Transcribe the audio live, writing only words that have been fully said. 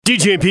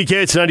DJ and PK,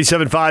 it's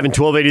 97.5 and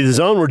 1280 The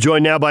Zone. We're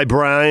joined now by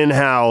Brian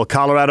Howell,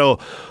 Colorado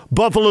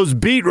Buffaloes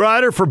beat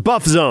writer for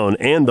BuffZone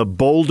and the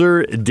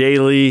Boulder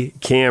Daily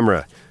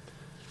Camera.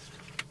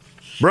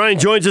 Brian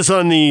joins us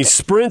on the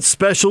Sprint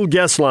special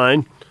guest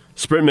line.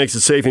 Sprint makes it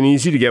safe and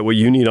easy to get what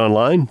you need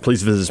online.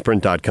 Please visit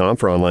sprint.com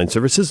for online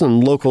services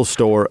and local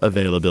store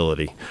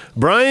availability.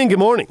 Brian, good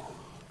morning.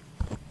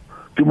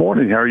 Good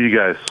morning. How are you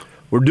guys?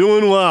 We're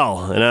doing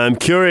well, and I'm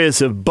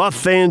curious if Buff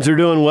fans are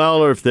doing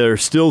well or if they're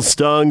still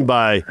stung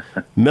by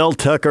Mel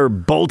Tucker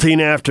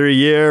bolting after a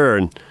year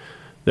and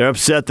they're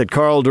upset that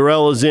Carl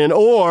Durrell is in,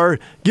 or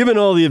given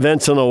all the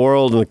events in the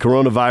world and the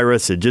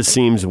coronavirus, it just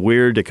seems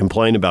weird to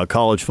complain about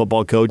college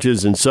football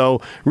coaches, and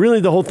so really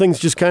the whole thing's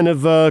just kind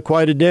of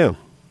quieted down.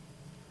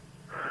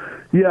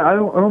 Yeah, I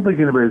don't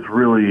think anybody's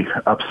really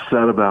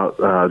upset about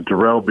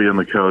Durrell being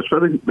the coach,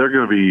 but I think they're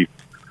going to be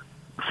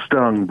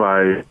stung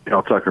by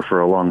Mel Tucker for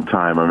a long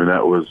time. I mean,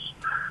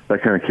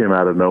 that kind of came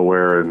out of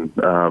nowhere, and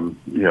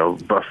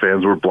Buff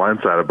fans were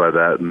blindsided by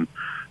that. And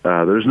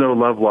there's no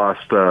love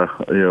lost,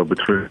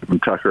 between him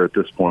and Tucker at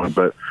this point.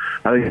 But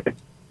I think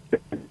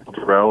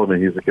Durrell,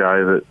 he's a guy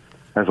that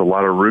has a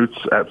lot of roots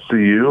at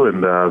CU,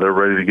 and they're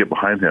ready to get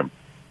behind him.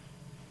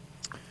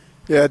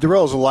 Yeah,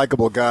 Durrell's a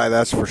likable guy,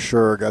 that's for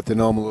sure. Got to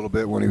know him a little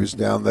bit when he was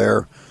down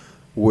there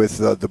with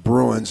the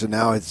Bruins, and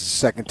now it's the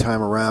second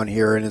time around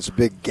here, and it's a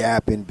big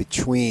gap in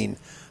between.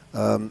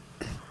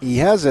 He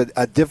has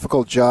a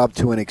difficult job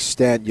to an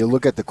extent. You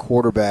look at the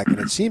quarterback, and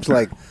it seems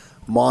like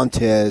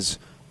Montez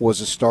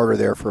was a starter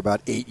there for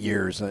about 8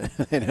 years. And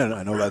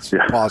I know that's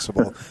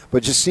impossible, but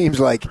it just seems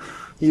like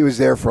he was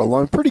there for a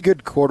long, pretty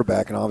good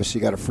quarterback, and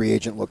obviously got a free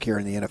agent look here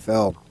in the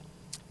NFL.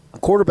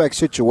 Quarterback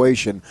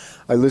situation,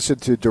 I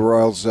listened to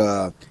Durrell's,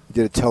 he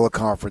did a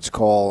teleconference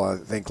call, I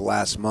think,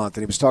 last month,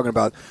 and he was talking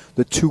about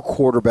the two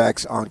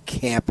quarterbacks on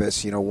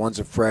campus. One's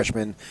a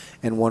freshman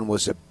and one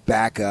was a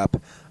backup.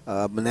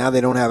 But now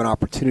they don't have an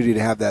opportunity to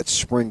have that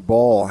spring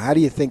ball. How do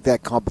you think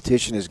that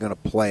competition is going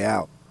to play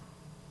out?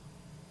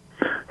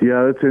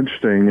 Yeah, it's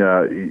interesting.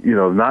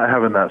 Not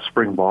having that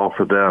spring ball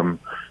for them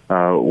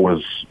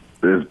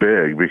is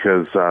big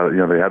because,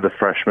 they had the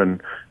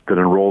freshman that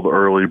enrolled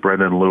early,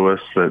 Brendan Lewis,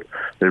 that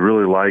they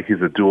really like.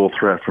 He's a dual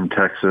threat from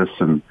Texas.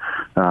 And,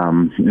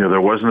 there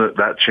wasn't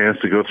that chance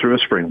to go through a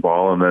spring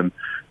ball. And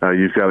then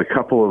you've got a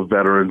couple of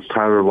veterans,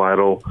 Tyler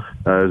Lytle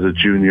as a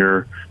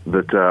junior,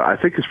 that I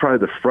think is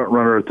probably the front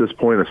runner at this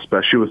point,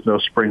 especially with no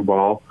spring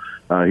ball.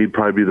 He'd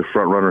probably be the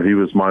front runner. He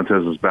was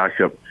Montez's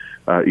backup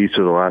each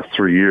of the last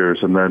 3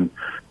 years. And then,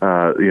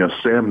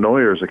 Sam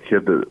Neuer is a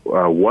kid that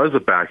was a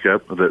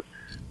backup that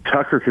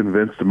Tucker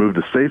convinced to move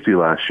to safety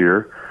last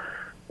year.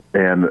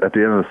 And at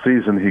the end of the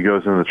season, he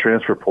goes into the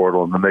transfer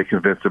portal, and then they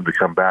convinced him to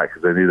come back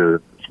because they needed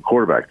some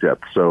quarterback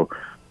depth. So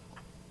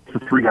the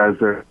three guys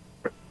there,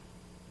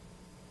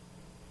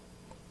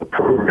 the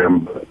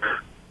program,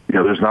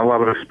 there's not a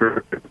lot of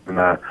experience.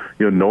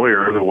 And,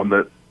 Neuer, the one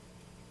that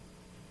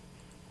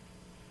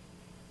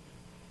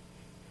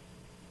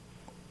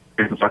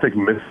I think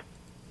missed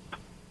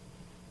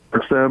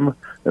them.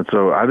 And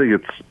so I think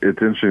it's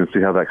interesting to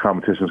see how that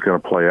competition is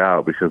going to play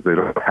out because they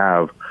don't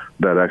have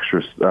that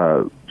extra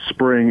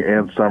spring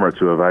and summer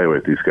to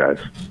evaluate these guys.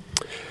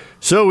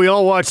 So we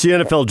all watched the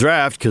NFL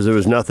draft because there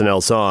was nothing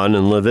else on,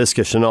 and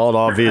Laviska Shenault,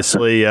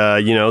 obviously,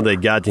 they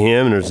got to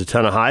him, and there's a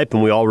ton of hype,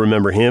 and we all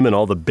remember him and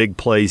all the big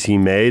plays he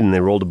made, and they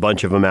rolled a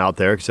bunch of them out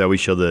there because I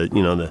always show the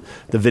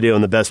video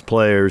and the best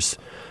players,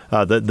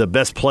 the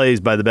best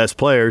plays by the best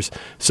players.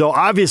 So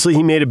obviously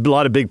he made a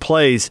lot of big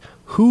plays.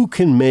 Who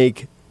can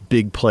make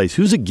big plays?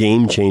 Who's a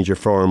game changer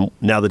for him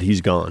now that he's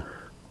gone?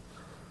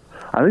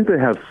 I think they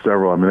have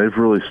several. They've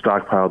really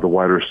stockpiled the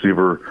wide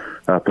receiver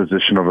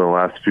position over the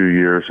last few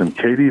years, and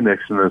K.D.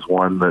 Nixon is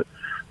one that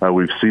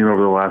we've seen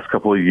over the last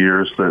couple of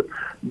years that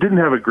didn't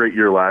have a great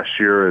year last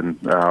year, and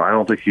I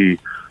don't think he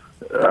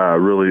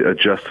really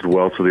adjusted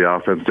well to the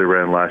offense they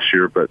ran last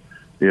year. But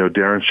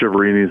Darren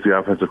Chiaverini is the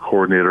offensive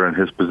coordinator and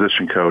his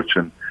position coach,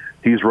 and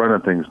he's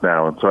running things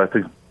now, and so I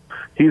think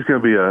he's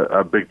going to be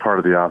a big part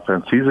of the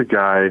offense. He's a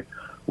guy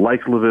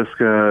like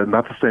Laviska,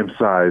 not the same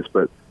size,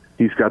 but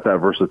he's got that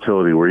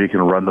versatility where he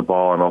can run the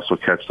ball and also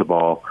catch the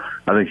ball.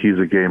 I think he's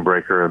a game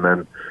breaker. And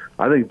then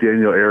I think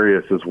Daniel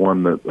Arias is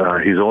one that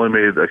he's only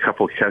made a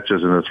couple of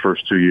catches in his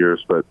first 2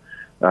 years, but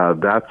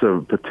that's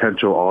a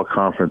potential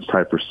all-conference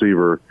type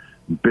receiver,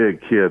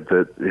 big kid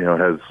that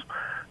has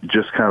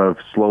just kind of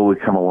slowly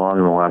come along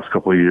in the last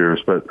couple of years.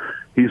 But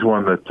he's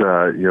one that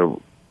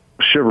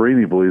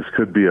Chiaverini believes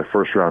could be a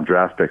first-round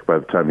draft pick by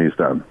the time he's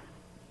done.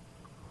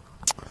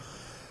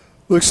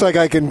 Looks like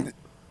I can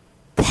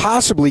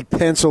possibly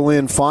pencil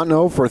in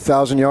Fontenot for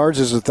 1,000 yards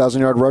as a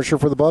 1,000-yard rusher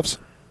for the Buffs?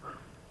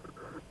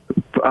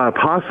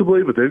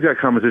 Possibly, but they've got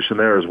competition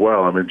there as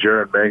well.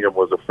 Jaron Mangum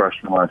was a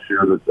freshman last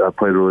year that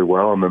played really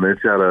well, and then they've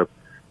got a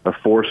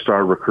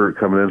four-star recruit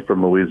coming in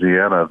from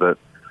Louisiana that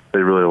they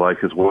really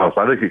like as well.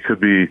 So I think it could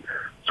be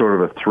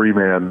sort of a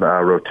three-man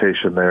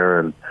rotation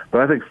there.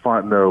 But I think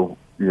Fontenot,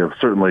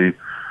 certainly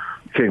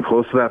came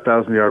close to that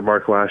 1,000-yard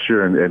mark last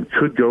year and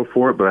could go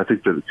for it, but I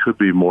think that it could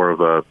be more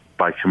of a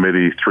by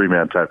committee,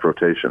 3-man type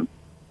rotation.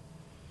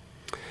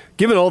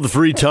 Given all the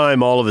free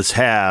time all of us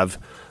have,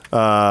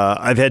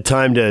 I've had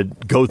time to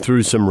go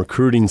through some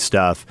recruiting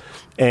stuff,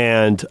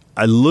 and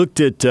I looked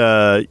at,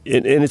 and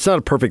it's not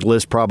a perfect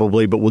list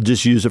probably, but we'll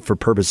just use it for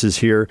purposes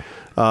here.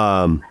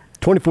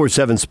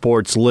 24/7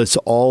 Sports lists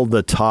all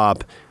the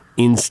top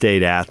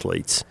in-state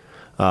athletes.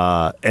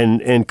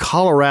 And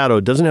Colorado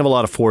doesn't have a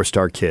lot of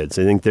 4-star kids.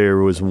 I think there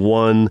was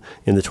 1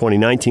 in the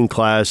 2019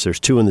 class. There's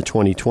 2 in the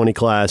 2020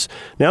 class.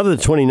 Now that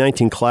the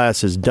 2019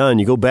 class is done,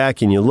 you go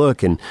back and you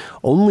look, and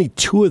only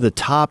 2 of the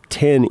top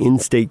 10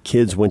 in-state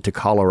kids went to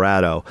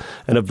Colorado.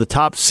 And of the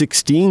top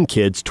 16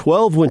 kids,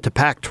 12 went to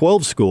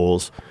Pac-12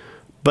 schools,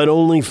 but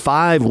only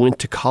 5 went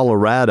to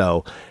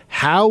Colorado.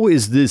 How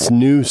is this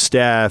new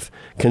staff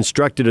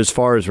constructed as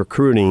far as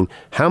recruiting?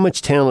 How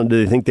much talent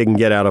do they think they can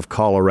get out of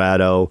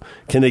Colorado?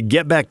 Can they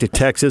get back to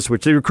Texas,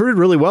 which they recruited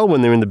really well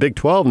when they were in the Big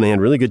 12, and they had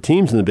really good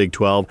teams in the Big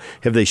 12?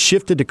 Have they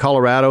shifted to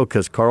Colorado?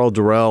 Because Carl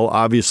Durrell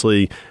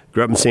obviously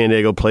grew up in San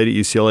Diego, played at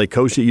UCLA,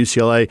 coached at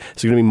UCLA.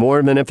 Is there going to be more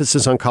of an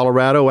emphasis on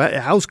Colorado?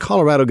 How's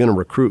Colorado going to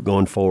recruit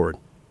going forward?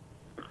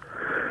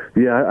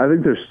 Yeah, I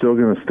think they're still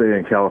going to stay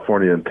in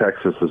California and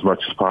Texas as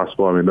much as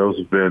possible. I mean, those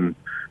have been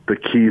the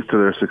keys to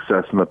their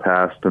success in the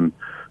past. And,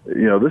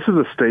 this is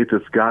a state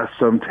that's got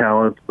some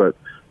talent, but,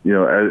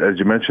 as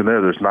you mentioned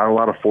there's not a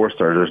lot of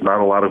 4-stars. There's not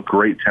a lot of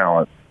great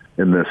talent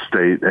in this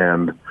state.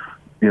 And,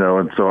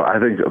 and so I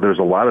think there's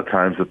a lot of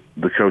times that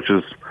the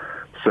coaches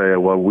say,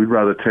 well, we'd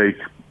rather take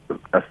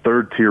a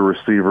 3rd-tier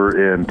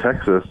receiver in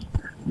Texas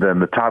than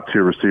the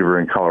top-tier receiver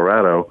in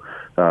Colorado.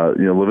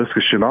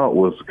 Laviska Shenault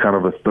was kind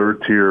of a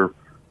 3rd-tier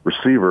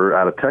receiver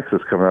out of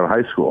Texas coming out of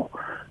high school,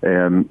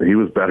 and he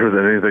was better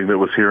than anything that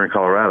was here in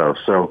Colorado.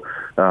 So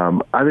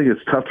I think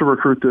it's tough to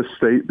recruit this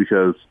state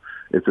because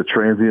it's a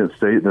transient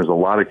state, and there's a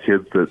lot of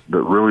kids that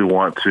really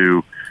want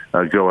to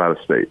go out of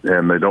state,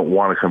 and they don't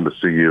want to come to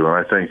CU. And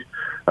I think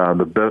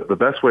the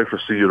best way for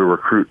CU to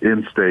recruit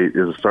in-state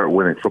is to start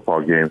winning football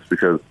games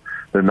because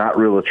they're not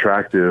real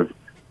attractive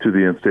to the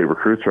in-state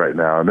recruits right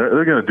now. And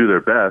they're going to do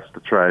their best to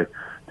try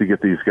to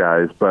get these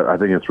guys, but I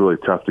think it's really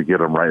tough to get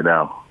them right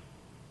now.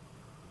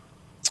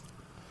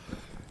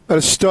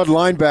 A stud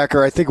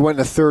linebacker, I think, went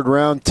in the 3rd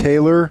round.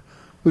 Taylor,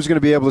 who's going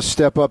to be able to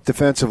step up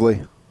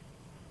defensively?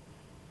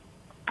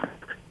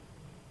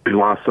 We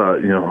lost,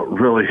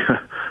 really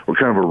we're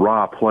kind of a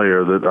raw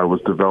player that I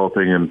was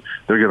developing, and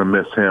they're going to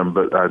miss him.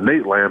 But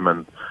Nate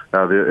Landman,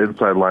 the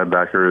inside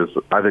linebacker, is,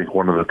 I think,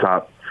 one of the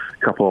top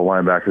couple of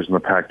linebackers in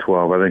the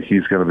Pac-12. I think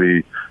he's going to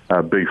be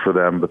big for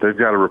them. But they've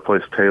got to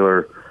replace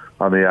Taylor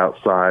on the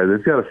outside.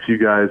 They've got a few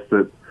guys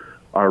that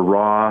are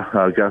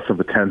raw, got some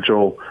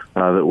potential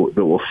that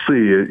we'll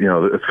see.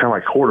 It's kind of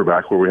like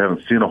quarterback where we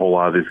haven't seen a whole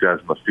lot of these guys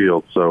in the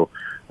field. So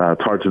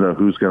it's hard to know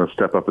who's going to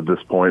step up at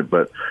this point.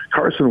 But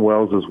Carson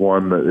Wells is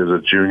one that is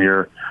a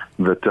junior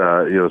that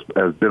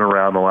has been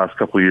around the last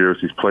couple of years.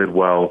 He's played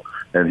well,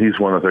 and he's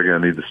one that they're going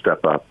to need to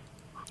step up.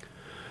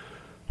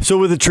 So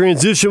with a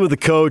transition with the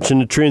coach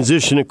and a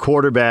transition at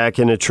quarterback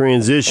and a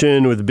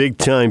transition with a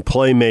big-time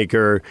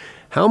playmaker,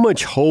 how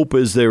much hope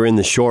is there in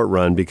the short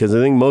run? Because I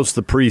think most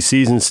of the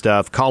preseason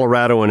stuff,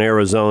 Colorado and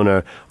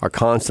Arizona are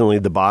constantly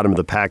at the bottom of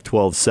the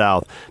Pac-12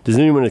 South. Does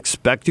anyone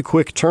expect a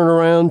quick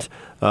turnaround?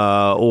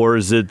 Or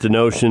is it the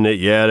notion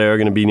that, they're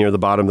going to be near the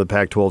bottom of the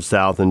Pac-12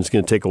 South and it's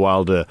going to take a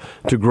while to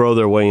grow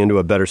their way into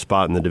a better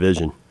spot in the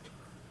division?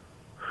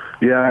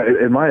 Yeah,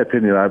 in my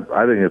opinion,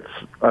 I think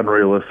it's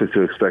unrealistic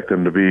to expect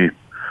them to be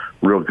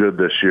real good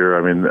this year.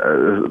 I mean,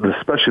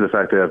 especially the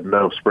fact they have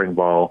no spring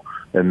ball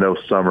and no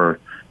summer.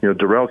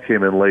 Durrell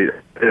came in late,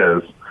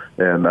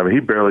 and I mean, he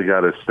barely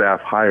got his staff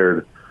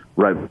hired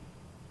right.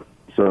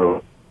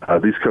 So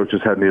these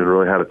coaches hadn't even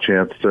really had a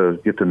chance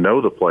to get to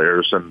know the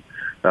players, and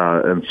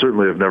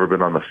certainly have never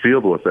been on the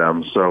field with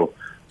them. So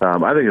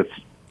I think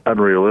it's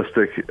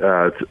unrealistic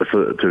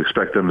to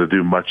expect them to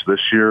do much this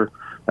year.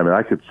 I mean,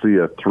 I could see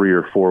a 3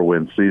 or 4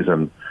 win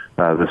season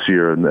this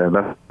year, and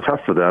that's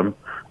tough for them.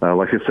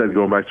 Like I said,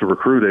 going back to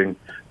recruiting,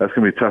 that's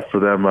going to be tough for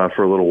them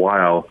for a little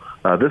while.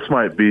 This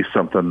might be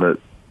something that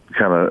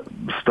kind of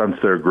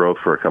stunts their growth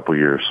for a couple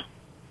years.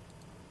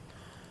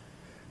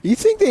 Do you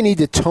think they need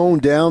to tone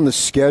down the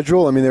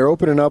schedule? I mean, they're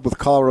opening up with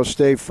Colorado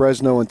State,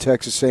 Fresno, and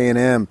Texas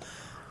A&M.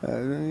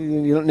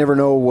 You don't never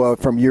know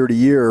from year to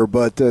year,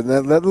 but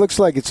that looks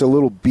like it's a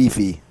little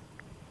beefy.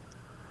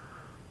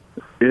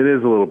 It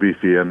is a little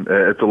beefy, and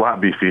it's a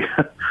lot beefy.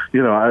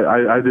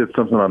 I did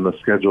something on the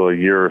schedule a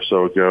year or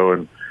so ago,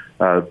 and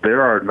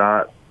there are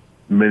not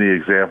many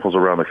examples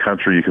around the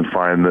country you can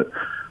find that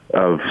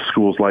of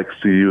schools like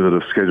CU that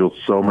have scheduled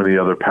so many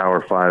other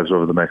Power Fives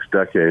over the next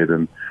decade.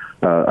 And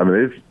I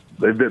mean,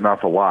 they've bitten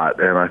off a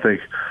lot, and I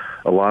think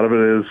a lot of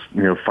it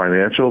is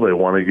financial. They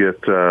want to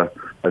get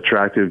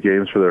attractive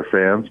games for their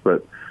fans,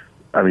 but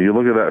I mean, you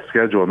look at that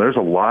schedule, and there's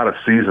a lot of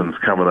seasons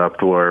coming up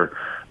to where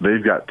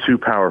they've got 2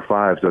 Power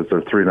Fives as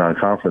their 3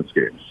 non-conference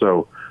games.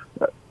 So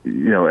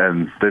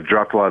and they've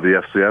dropped a lot of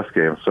the FCS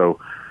games. So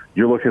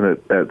you're looking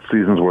at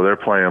seasons where they're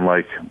playing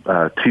like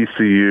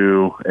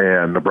TCU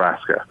and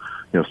Nebraska.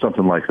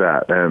 something like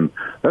that. And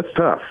that's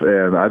tough.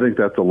 And I think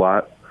that's a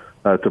lot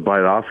to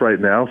bite off right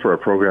now for a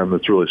program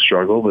that's really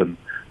struggled. And,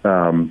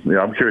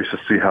 I'm curious to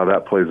see how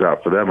that plays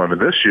out for them. I mean,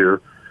 this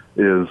year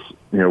is,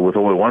 with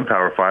only one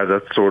Power 5,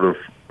 that's sort of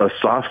a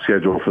soft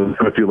schedule for them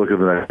if you look at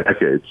the next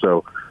decade.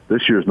 So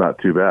this year's not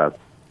too bad.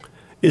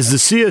 Is the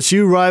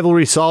CSU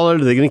rivalry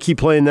solid? Are they going to keep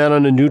playing that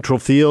on a neutral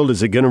field?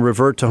 Is it going to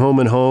revert to home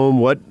and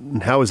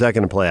home? How is that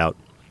going to play out?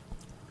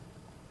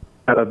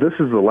 This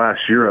is the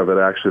last year of it,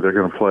 actually. They're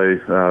going to play.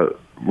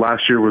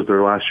 Last year was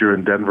their last year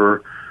in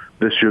Denver.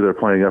 This year they're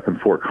playing up in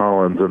Fort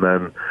Collins, and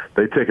then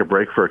they take a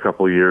break for a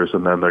couple of years,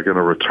 and then they're going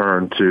to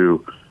return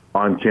to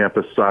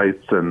on-campus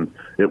sites, and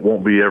it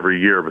won't be every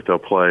year, but they'll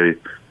play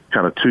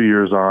kind of 2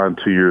 years on,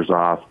 2 years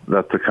off.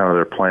 That's kind of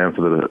their plan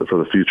for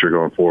the future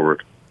going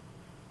forward.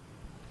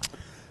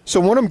 So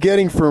what I'm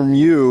getting from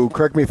you,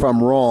 correct me if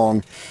I'm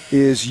wrong,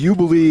 is you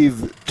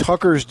believe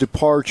Tucker's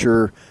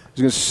departure is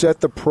going to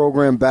set the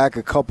program back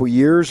a couple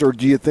years, or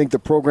do you think the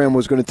program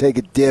was going to take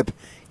a dip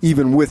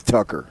even with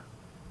Tucker?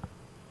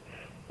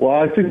 Well,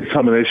 I think the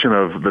combination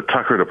of the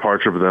Tucker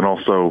departure, but then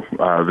also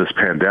this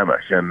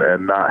pandemic and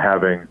not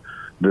having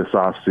this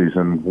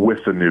offseason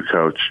with the new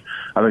coach,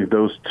 I think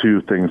those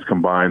two things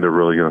combined are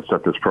really going to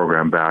set this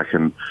program back.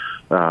 And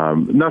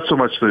not so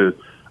much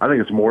I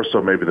think it's more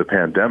so maybe the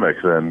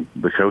pandemic than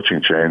the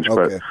coaching change.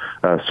 Okay.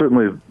 But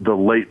certainly the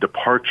late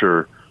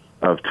departure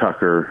of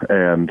Tucker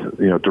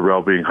and,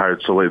 Darrell being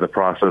hired so late in the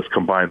process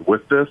combined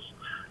with this,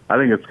 I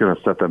think it's going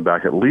to set them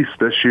back at least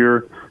this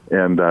year.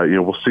 And,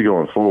 we'll see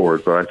going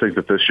forward. But I think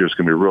that this year is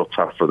going to be real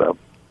tough for them.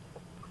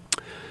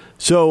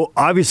 So,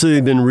 obviously,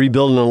 they've been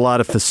rebuilding a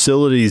lot of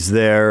facilities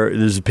there.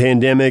 Does the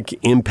pandemic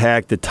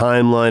impact the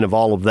timeline of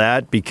all of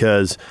that?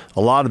 Because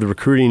a lot of the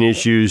recruiting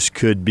issues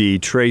could be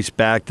traced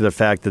back to the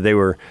fact that they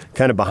were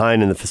kind of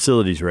behind in the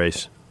facilities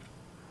race.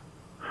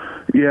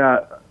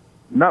 Yeah,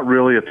 not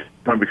really at the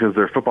time because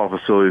their football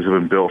facilities have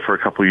been built for a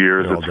couple of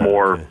years. It's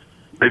more... Okay.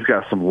 They've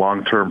got some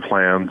long-term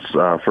plans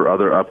for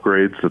other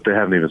upgrades that they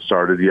haven't even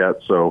started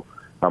yet. So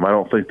I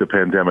don't think the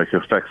pandemic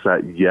affects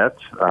that yet.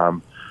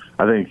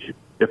 I think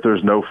if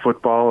there's no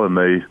football and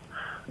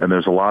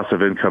there's a loss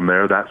of income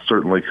there, that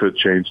certainly could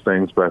change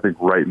things. But I think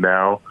right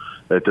now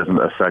it doesn't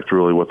affect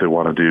really what they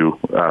want to do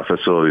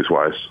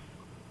facilities-wise.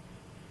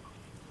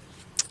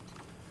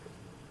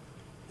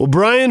 Well,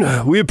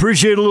 Brian, we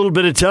appreciate a little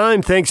bit of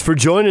time. Thanks for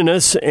joining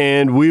us,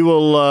 and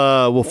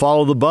we'll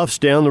follow the Buffs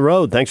down the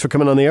road. Thanks for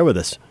coming on the air with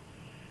us.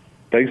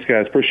 Thanks,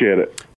 guys. Appreciate it.